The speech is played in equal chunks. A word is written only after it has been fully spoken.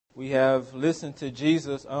we have listened to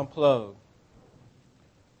Jesus Unplugged.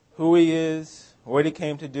 Who He is, what He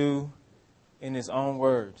came to do in His own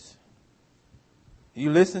words.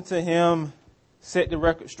 You listen to Him set the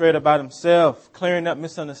record straight about Himself, clearing up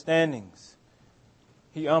misunderstandings.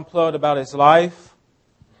 He unplugged about His life.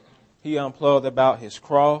 He unplugged about His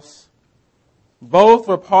cross. Both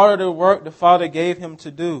were part of the work the Father gave Him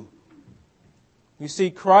to do. You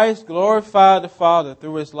see, Christ glorified the Father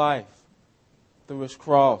through His life, through His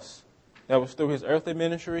cross. That was through His earthly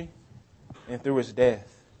ministry and through His death.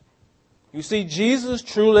 You see, Jesus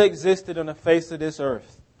truly existed on the face of this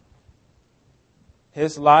earth.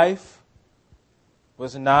 His life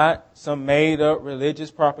was not some made-up religious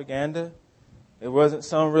propaganda. It wasn't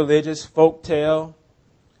some religious folk tale.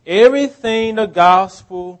 Everything the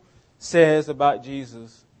gospel says about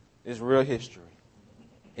Jesus is real history.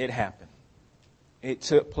 It happened. It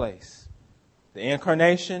took place. The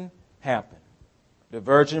incarnation happened. The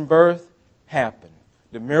virgin birth happened.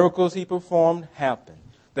 The miracles He performed happened.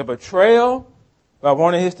 The betrayal by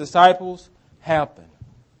one of His disciples happened.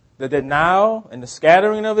 The denial and the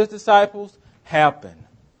scattering of His disciples happened.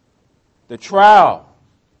 The trial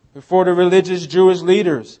before the religious Jewish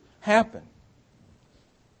leaders happened.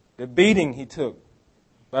 The beating He took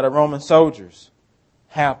by the Roman soldiers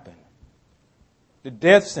happened. The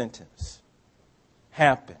death sentence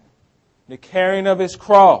happened. The carrying of His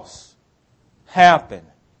cross happened.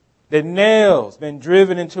 The nails been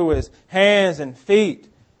driven into His hands and feet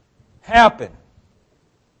happened.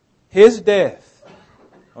 His death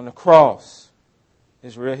on the cross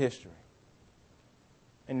is real history.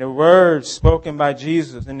 And the words spoken by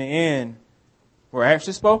Jesus in the end were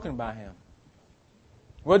actually spoken by Him.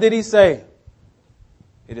 What did He say?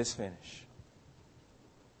 It is finished.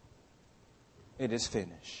 It is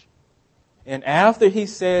finished. And after He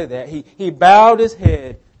said that, he bowed His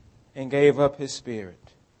head and gave up His spirit.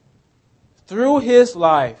 Through His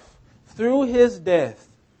life, through His death,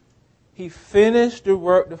 He finished the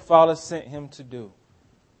work the Father sent Him to do.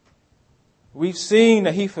 We've seen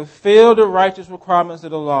that He fulfilled the righteous requirements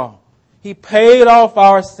of the law. He paid off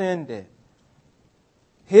our sin debt.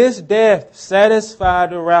 His death satisfied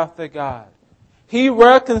the wrath of God. He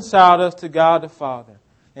reconciled us to God the Father.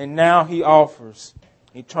 And now He offers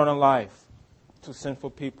eternal life to sinful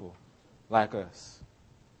people like us.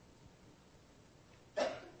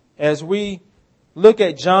 As we look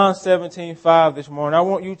at John 17:5 this morning, I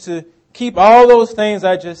want you to keep all those things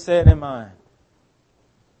I just said in mind.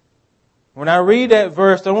 When I read that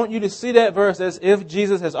verse, I want you to see that verse as if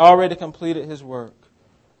Jesus has already completed His work.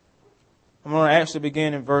 I'm going to actually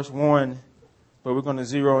begin in verse 1, but we're going to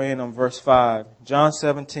zero in on verse 5. John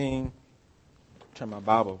 17. Turn my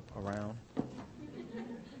Bible around.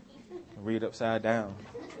 Read upside down.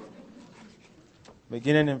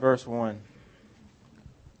 Beginning in verse 1.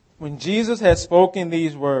 When Jesus had spoken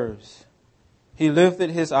these words, He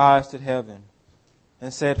lifted His eyes to heaven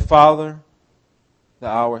and said, Father, the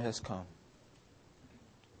hour has come.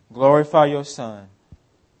 Glorify Your Son,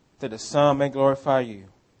 that the Son may glorify You.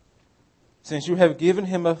 Since You have given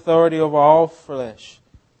Him authority over all flesh,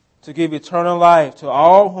 to give eternal life to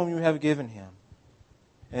all whom You have given Him.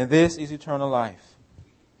 And this is eternal life,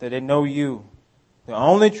 that they know You, the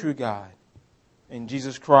only true God, and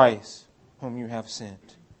Jesus Christ, whom You have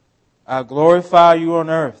sent. I glorify You on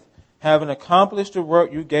earth, having accomplished the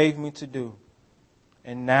work You gave Me to do.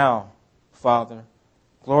 And now, Father,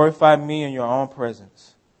 glorify Me in Your own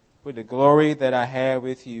presence, with the glory that I had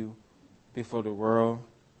with You before the world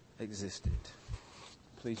existed.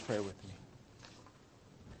 Please pray with me.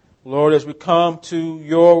 Lord, as we come to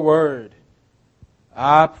Your word,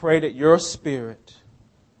 I pray that Your Spirit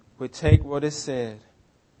would take what is said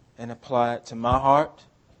and apply it to my heart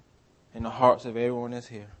and the hearts of everyone that's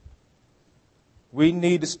here. We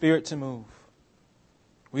need the Spirit to move.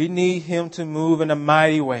 We need Him to move in a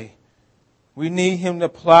mighty way. We need Him to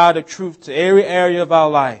apply the truth to every area of our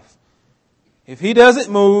life. If He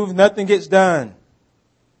doesn't move, nothing gets done.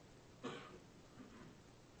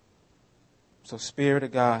 So Spirit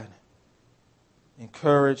of God,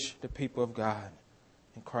 encourage the people of God.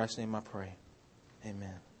 In Christ's name I pray.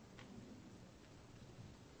 Amen.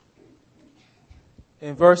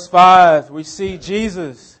 In verse 5, we see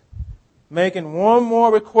Jesus making one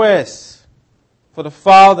more request for the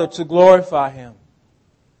Father to glorify Him.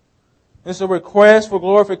 It's a request for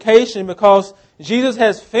glorification because Jesus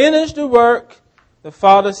has finished the work the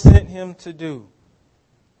Father sent Him to do.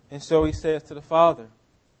 And so He says to the Father,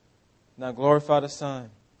 now glorify the Son.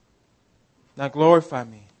 Now glorify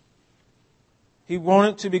Me. He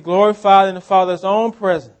wanted to be glorified in the Father's own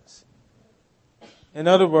presence. In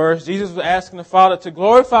other words, Jesus was asking the Father to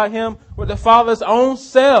glorify him with the Father's own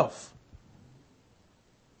self.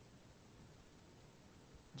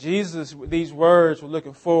 Jesus, with these words, was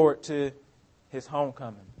looking forward to his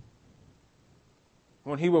homecoming,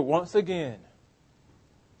 when he would once again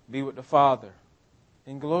be with the Father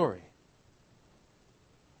in glory.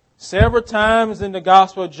 Several times in the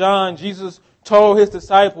Gospel of John, Jesus told his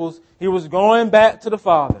disciples he was going back to the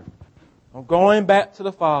Father. I'm going back to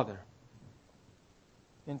the Father.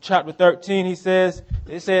 In chapter 13, it says,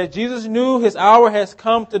 Jesus knew his hour has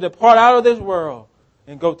come to depart out of this world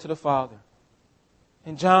and go to the Father.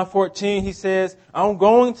 In John 14, he says, I'm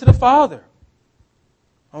going to the Father.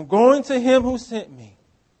 I'm going to him who sent me.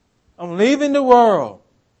 I'm leaving the world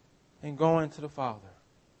and going to the Father.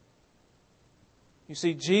 You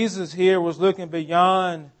see, Jesus here was looking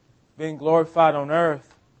beyond being glorified on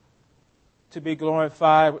earth to be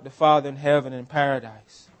glorified with the Father in heaven in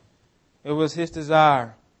paradise. It was his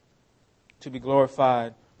desire to be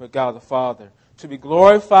glorified with God the Father, to be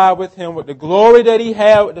glorified with him with the glory that he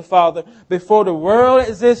had with the Father before the world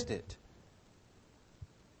existed.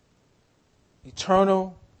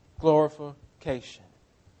 Eternal glorification.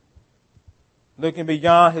 Looking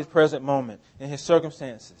beyond his present moment and his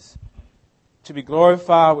circumstances, to be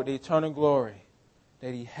glorified with the eternal glory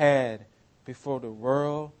that he had before the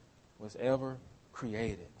world was ever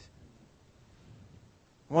created.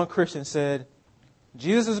 One Christian said,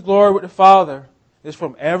 Jesus' glory with the Father is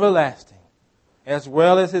from everlasting, as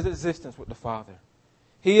well as his existence with the Father.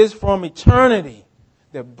 He is from eternity,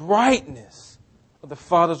 the brightness of the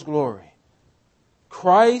Father's glory.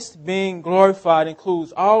 Christ being glorified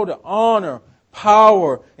includes all the honor,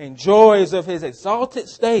 power, and joys of his exalted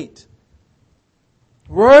state.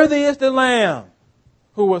 Worthy is the Lamb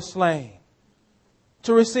who was slain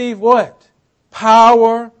to receive what?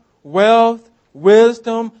 Power, wealth,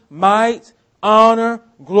 wisdom, might, honor,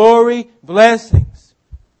 glory, blessings.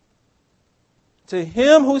 To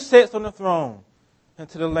him who sits on the throne and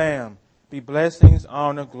to the Lamb be blessings,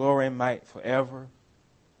 honor, glory, and might forever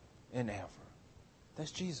and ever.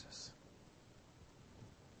 That's Jesus.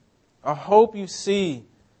 I hope you see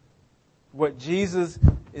what Jesus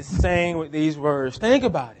is saying with these words. Think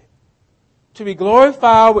about it. To be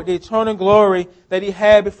glorified with the eternal glory that he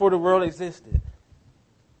had before the world existed.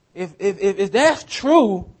 If that's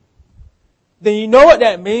true, then you know what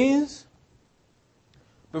that means.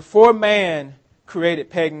 Before man created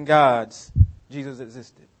pagan gods, Jesus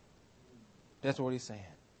existed. That's what he's saying.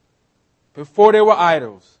 Before there were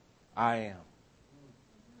idols, I am.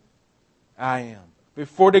 I am.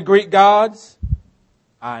 Before the Greek gods,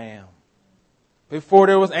 I am. Before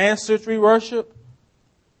there was ancestry worship,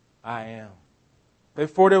 I am.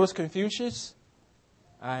 Before there was Confucius,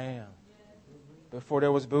 I am. Before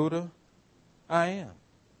there was Buddha, I am.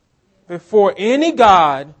 Before any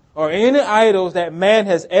god or any idols that man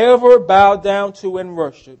has ever bowed down to and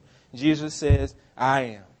worshiped, Jesus says, I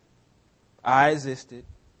am. I existed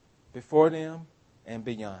before them and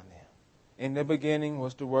beyond them. In the beginning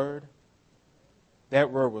was the Word.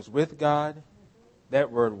 That Word was with God.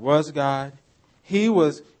 That Word was God. He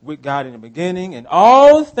was with God in the beginning, and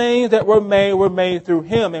all things that were made through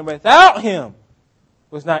him, and without him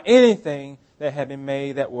was not anything that had been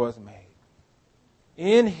made that was made.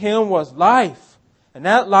 In him was life, and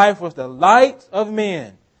that life was the light of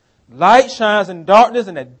men. Light shines in darkness,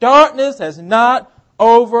 and the darkness has not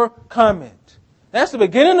overcome it. That's the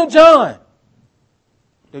beginning of John.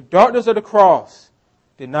 The darkness of the cross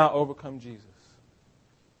did not overcome Jesus.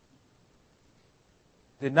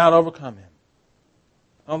 Did not overcome him.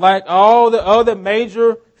 Unlike all the other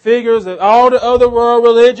major figures of all the other world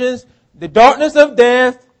religions, the darkness of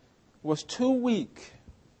death was too weak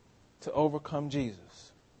to overcome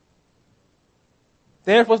Jesus.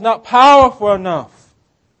 Death was not powerful enough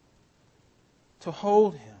to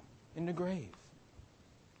hold him in the grave.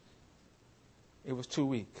 It was too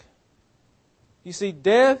weak. You see,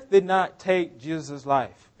 death did not take Jesus'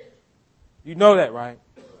 life. You know that, right?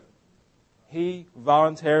 He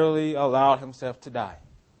voluntarily allowed himself to die.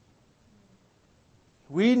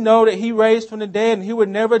 We know that he raised from the dead and he would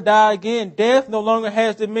never die again. Death no longer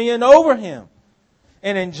has dominion over him.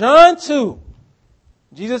 And in John 2,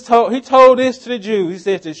 Jesus told this to the Jews. He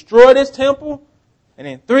said, destroy this temple, and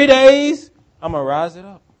in 3 days, I'm going to rise it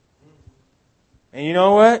up. And you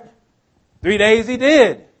know what? 3 days he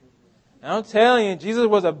did. And I'm telling you, Jesus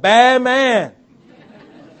was a bad man.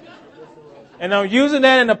 And I'm using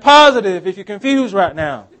that in a positive if you're confused right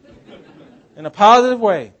now. In a positive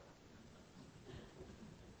way.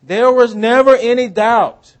 There was never any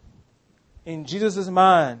doubt in Jesus'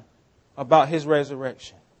 mind about his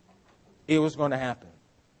resurrection. It was going to happen.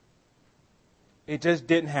 It just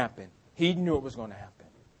didn't happen. He knew it was going to happen.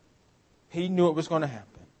 He knew it was going to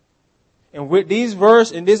happen. And with this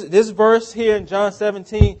verse here in John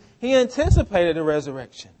 17, he anticipated the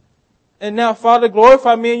resurrection. And now, Father,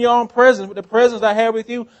 glorify me in your own presence with the presence I had with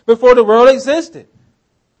you before the world existed.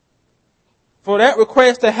 For that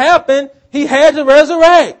request to happen, he had to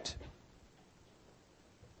resurrect.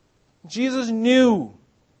 Jesus knew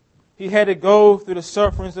he had to go through the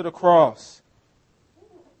sufferings of the cross.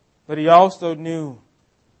 But he also knew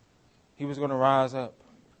he was going to rise up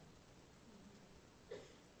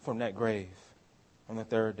from that grave on the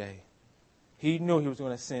third day. He knew he was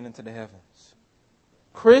going to ascend into the heavens.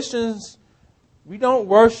 Christians, we don't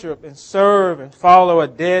worship and serve and follow a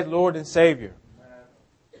dead Lord and Savior,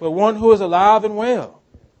 but one who is alive and well.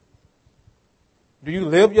 Do you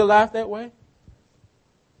live your life that way?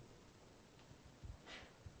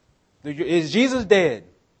 Is Jesus dead?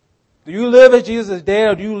 Do you live as Jesus is dead,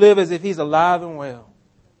 or do you live as if he's alive and well?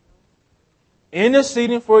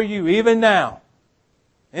 Interceding for you even now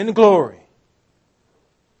in glory.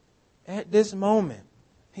 At this moment,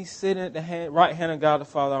 he's sitting at the right hand of God the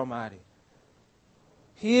Father Almighty.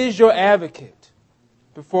 He is your advocate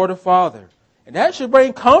before the Father. And that should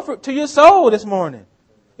bring comfort to your soul this morning.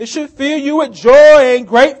 It should fill you with joy and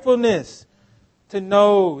gratefulness to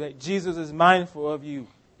know that Jesus is mindful of you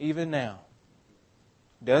even now.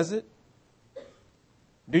 Does it?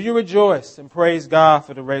 Do you rejoice and praise God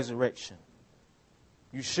for the resurrection?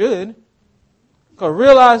 You should. Because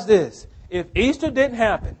realize this. If Easter didn't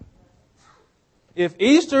happen, if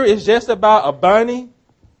Easter is just about a bunny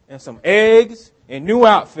and some eggs and new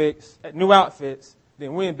outfits,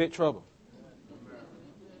 then we're in big trouble.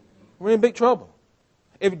 We're in big trouble.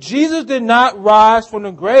 If Jesus did not rise from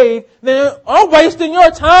the grave, then I'm wasting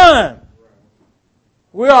your time.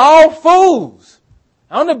 We're all fools.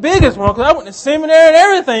 I'm the biggest one because I went to seminary and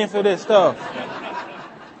everything for this stuff.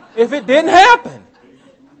 If it didn't happen.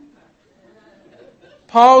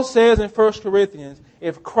 Paul says in 1 Corinthians,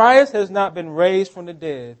 if Christ has not been raised from the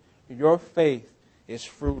dead, your faith is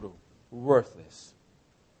futile, worthless.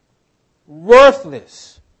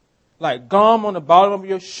 Worthless. Like gum on the bottom of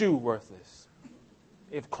your shoe, worthless.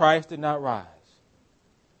 If Christ did not rise.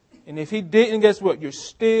 And if he didn't, guess what? You're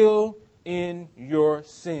still in your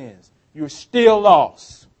sins. You're still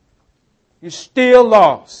lost. You're still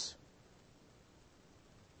lost.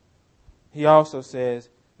 He also says,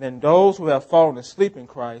 then those who have fallen asleep in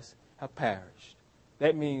Christ have perished.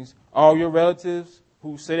 That means all your relatives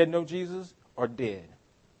who say they know Jesus are dead.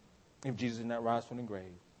 If Jesus did not rise from the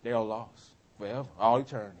grave, they are lost forever, all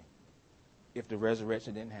eternity. If the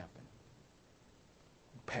resurrection didn't happen.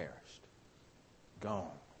 Perished. Gone.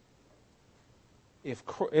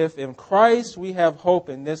 If in Christ we have hope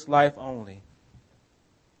in this life only,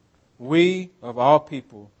 we of all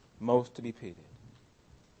people most to be pitied.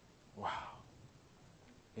 Wow.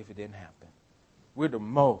 If it didn't happen. We're the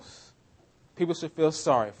most. People should feel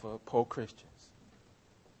sorry for poor Christians.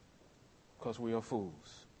 Because we are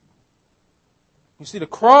fools. You see, the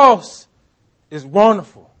cross is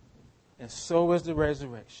wonderful. And so is the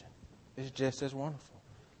resurrection. It's just as wonderful.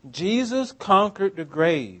 Jesus conquered the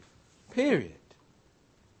grave. Period.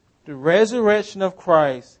 The resurrection of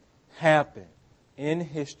Christ happened in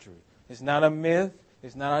history. It's not a myth.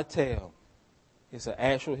 It's not a tale. It's an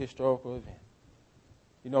actual historical event.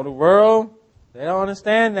 You know, the world, they don't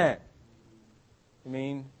understand that. I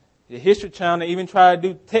mean, the History Channel even tried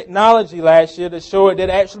to do technology last year to show it that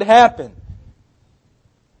it actually happened.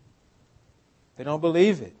 They don't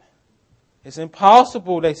believe it. It's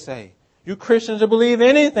impossible, they say. You Christians will believe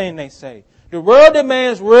anything they say. The world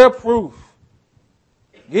demands real proof.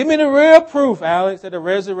 Give me the real proof, Alex, that the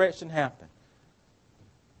resurrection happened.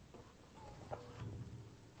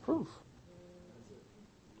 Proof.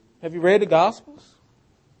 Have you read the Gospels?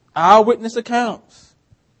 Eyewitness accounts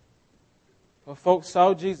of folks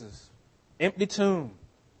saw Jesus. Empty tomb.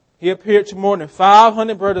 He appeared to more than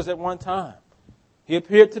 500 brothers at one time. He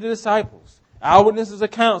appeared to the disciples. Eyewitnesses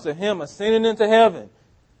accounts of him ascending into heaven.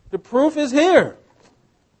 The proof is here.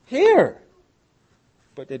 Here.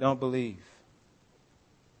 But they don't believe.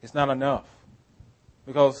 It's not enough.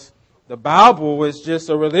 Because the Bible is just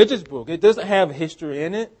a religious book. It doesn't have history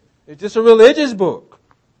in it. It's just a religious book.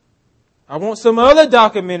 I want some other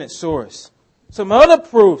documented source. Some other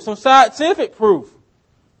proof. Some scientific proof.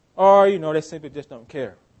 Or, they simply just don't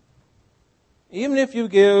care. Even if you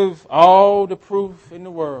give all the proof in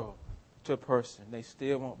the world to a person, they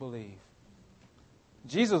still won't believe.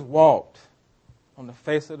 Jesus walked on the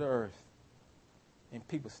face of the earth, and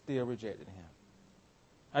people still rejected him.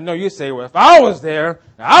 I know you say, well, if I was there,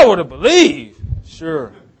 I would have believed.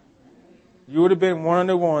 Sure. You would have been one of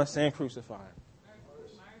the ones saying crucify him.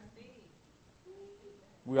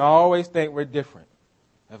 We always think we're different.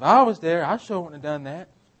 If I was there, I sure wouldn't have done that.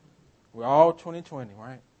 We're all 2020,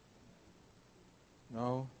 right?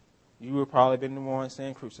 No, you would probably been the one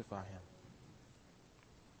saying crucify him.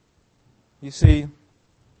 You see,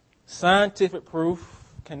 scientific proof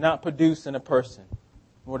cannot produce in a person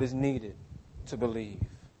what is needed to believe.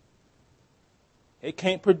 It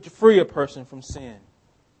can't free a person from sin.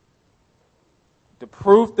 The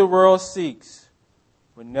proof the world seeks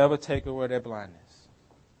will never take away their blindness.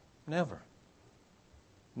 Never.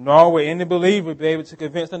 Nor will any believer be able to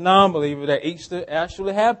convince the non-believer that each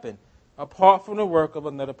actually happened apart from the work of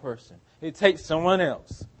another person. It takes someone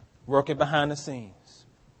else working behind the scenes.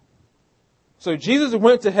 So Jesus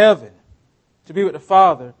went to heaven to be with the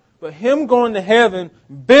Father, but him going to heaven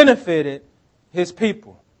benefited his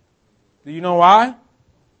people. Do you know why?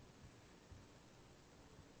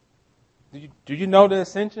 Do you know the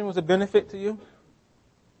ascension was a benefit to you?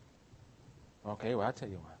 Okay, well, I'll tell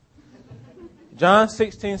you why. John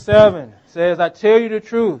 16:7 says, I tell you the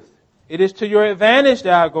truth. It is to your advantage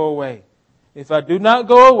that I go away. If I do not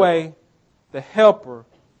go away, the Helper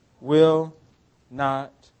will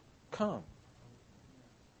not come.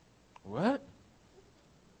 What?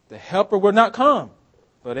 The Helper will not come.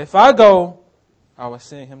 But if I go, I will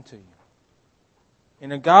send him to you. In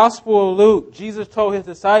the Gospel of Luke, Jesus told his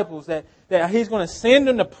disciples that he's going to send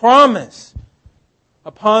them the promise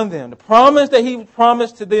upon them. The promise that he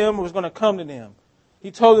promised to them was going to come to them. He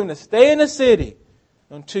told them to stay in the city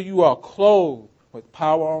until you are clothed with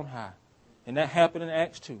power on high. And that happened in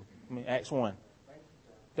Acts 1.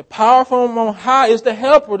 The power from on high is the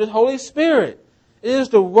Helper, the Holy Spirit. It is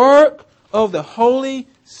the work of the Holy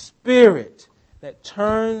Spirit that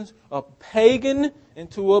turns a pagan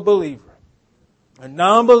into a believer. A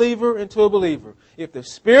non-believer into a believer. If the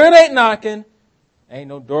Spirit ain't knocking, ain't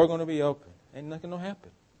no door going to be open. Ain't nothing going to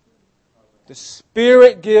happen. The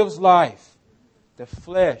Spirit gives life. The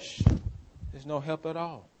flesh is no help at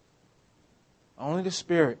all. Only the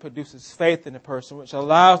Spirit produces faith in the person, which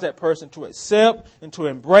allows that person to accept and to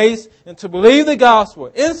embrace and to believe the gospel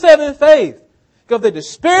in saving faith. Because if the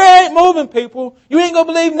Spirit ain't moving people, you ain't going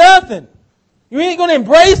to believe nothing. You ain't going to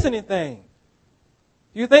embrace anything.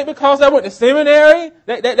 You think because I went to seminary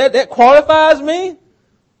that qualifies me?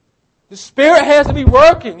 The Spirit has to be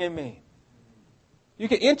working in me. You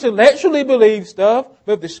can intellectually believe stuff,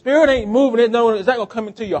 but if the Spirit ain't moving, it's not going to come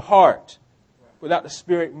into your heart without the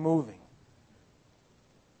Spirit moving.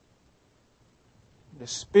 The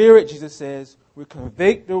Spirit, Jesus says, will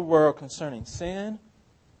convict the world concerning sin,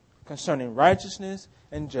 concerning righteousness,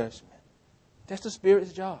 and judgment. That's the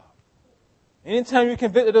Spirit's job. Anytime you're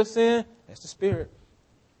convicted of sin, that's the Spirit.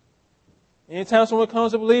 Anytime someone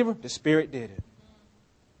becomes a believer, the Spirit did it.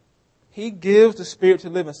 He gives the Spirit to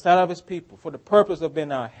live inside of His people for the purpose of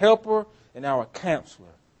being our helper and our counselor.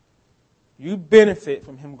 You benefit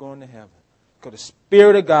from Him going to heaven because the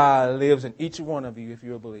Spirit of God lives in each one of you if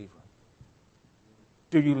you're a believer.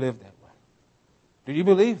 Do you live that way? Do you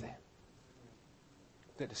believe that?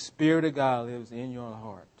 That the Spirit of God lives in your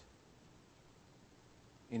heart,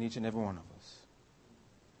 in each and every one of us.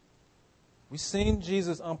 We've seen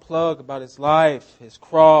Jesus unplug about His life, His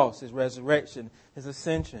cross, His resurrection, His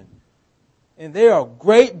ascension. And there are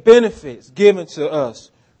great benefits given to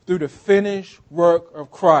us through the finished work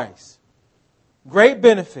of Christ. Great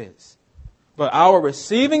benefits. But our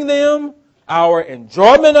receiving them, our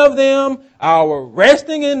enjoyment of them, our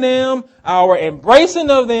resting in them, our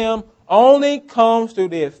embracing of them only comes through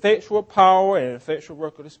the effectual power and effectual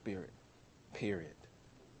work of the Spirit. Period.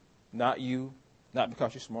 Not you. Not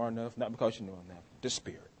because you're smart enough, not because you know enough. The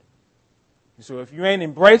Spirit. So if you ain't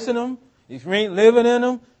embracing them, if you ain't living in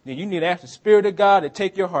them, then you need to ask the Spirit of God to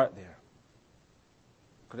take your heart there.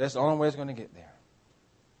 Because that's the only way it's going to get there.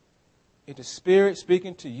 Is the Spirit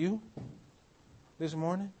speaking to you this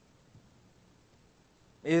morning?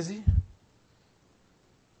 Is He?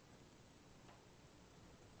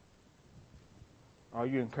 Are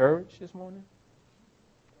you encouraged this morning?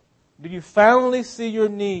 Do you finally see your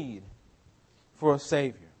need for a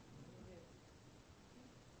Savior?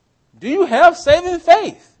 Do you have saving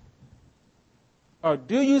faith? Or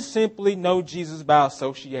do you simply know Jesus by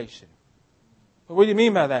association? What do you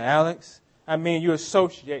mean by that, Alex? I mean you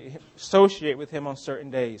associate with Him on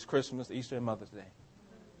certain days, Christmas, Easter, and Mother's Day.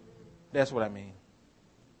 That's what I mean.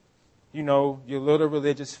 You know, your little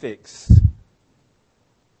religious fix.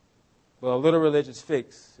 Well, a little religious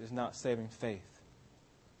fix is not saving faith.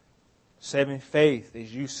 Saving faith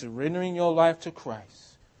is you surrendering your life to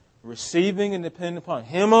Christ, receiving and depending upon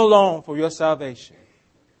Him alone for your salvation.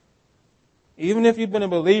 Even if you've been a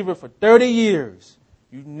believer for 30 years,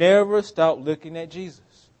 you never stop looking at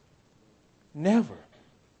Jesus. Never.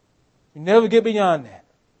 You never get beyond that.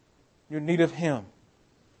 You're in need of Him.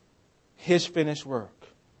 His finished work.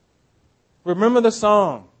 Remember the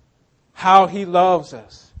song, How He Loves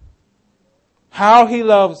Us. How He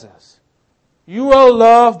loves us. You are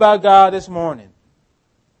loved by God this morning.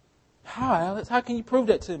 How, Alex? How can you prove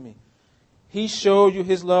that to me? He showed you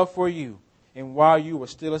His love for you. And while you were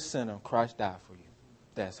still a sinner, Christ died for you.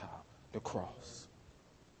 That's how. The cross.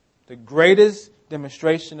 The greatest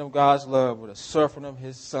demonstration of God's love was the suffering of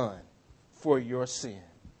His Son for your sin.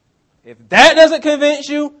 If that doesn't convince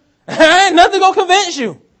you, ain't nothing going to convince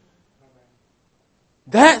you.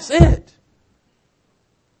 That's it.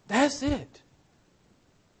 That's it.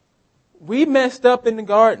 We messed up in the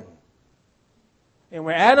garden. And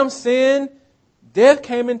when Adam sinned, death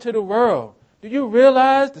came into the world. Do you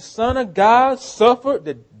realize the Son of God suffered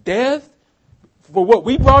the death for what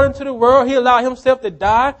we brought into the world? He allowed Himself to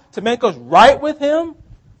die to make us right with Him.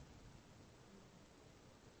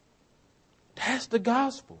 That's the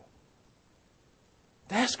gospel.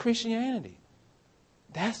 That's Christianity.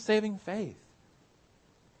 That's saving faith.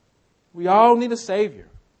 We all need a Savior.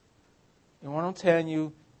 And what I'm telling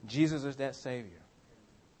you, Jesus is that Savior.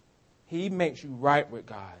 He makes you right with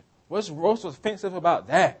God. What's offensive about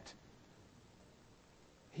that?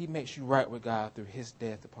 He makes you right with God through His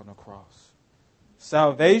death upon the cross.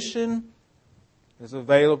 Salvation is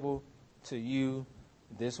available to you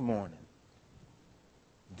this morning.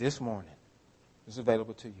 This morning. It's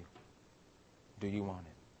available to you. Do you want it?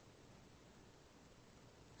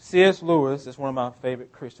 C.S. Lewis is one of my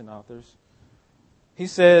favorite Christian authors. He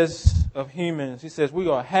says of humans, he says, we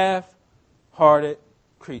are half-hearted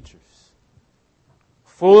creatures.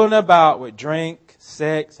 Fooling about with drink,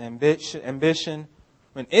 sex, ambition,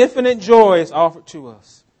 when infinite joy is offered to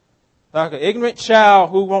us. Like an ignorant child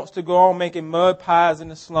who wants to go on making mud pies in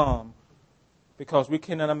the slum because we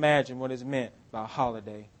cannot imagine what is meant by a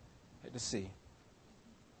holiday at the sea.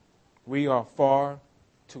 We are far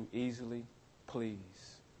too easily pleased.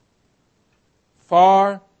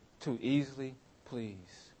 Far too easily pleased.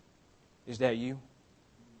 Is that you?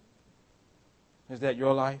 Is that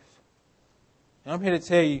your life? And I'm here to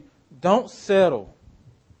tell you, don't settle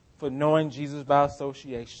for knowing Jesus by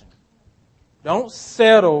association. Don't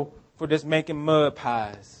settle for just making mud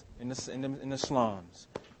pies in the slums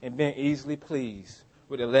and being easily pleased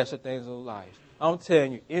with the lesser things of life. I'm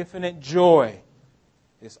telling you, infinite joy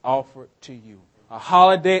is offered to you. A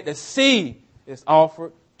holiday at the sea is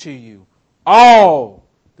offered to you. All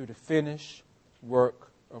through the finished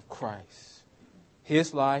work of Christ.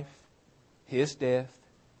 His life, His death,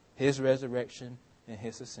 His resurrection, and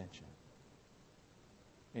His ascension.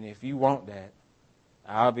 And if you want that,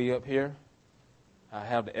 I'll be up here. I'll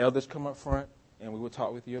have the elders come up front, and we will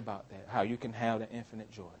talk with you about that, how you can have that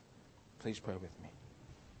infinite joy. Please pray with me.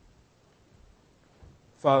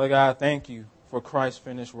 Father God, thank you for Christ's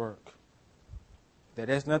finished work. That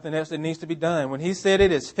there's nothing else that needs to be done. When He said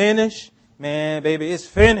it is finished, man, baby, it's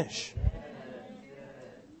finished.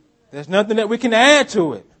 There's nothing that we can add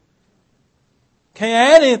to it.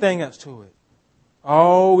 Can't add anything else to it.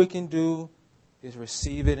 All we can do is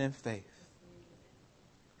receive it in faith.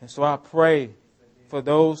 And so I pray for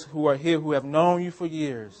those who are here who have known you for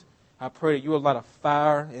years. I pray that you will light a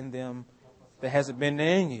fire in them that hasn't been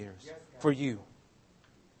there in years for you.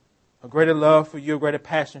 A greater love for you, a greater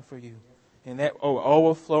passion for you. And that will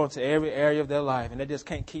overflow into every area of their life. And they just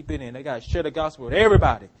can't keep it in. They got to share the gospel with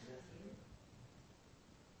everybody.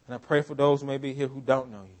 And I pray for those who may be here who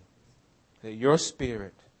don't know you. That your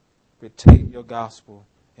Spirit would take your gospel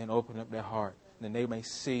and open up their heart. And they may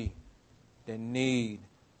see the need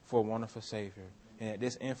for a wonderful Savior. And that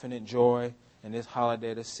this infinite joy and this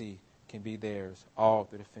holiday to see can be theirs all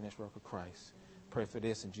through the finished work of Christ. Pray for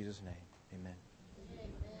this in Jesus' name. Amen.